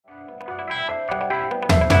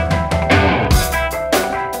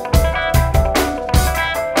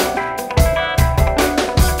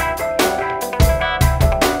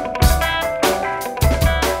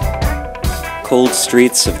cold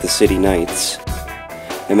streets of the city nights.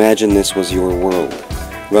 Imagine this was your world,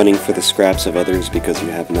 running for the scraps of others because you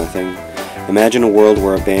have nothing. Imagine a world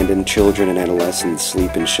where abandoned children and adolescents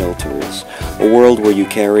sleep in shelters. A world where you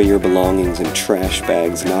carry your belongings in trash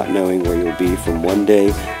bags, not knowing where you'll be from one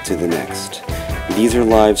day to the next. These are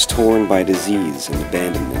lives torn by disease and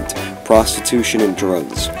abandonment, prostitution and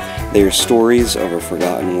drugs. They are stories of a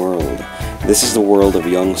forgotten world. This is the world of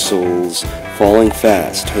young souls, falling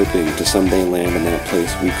fast, hoping to someday land in that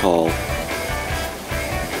place we call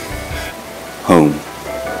home.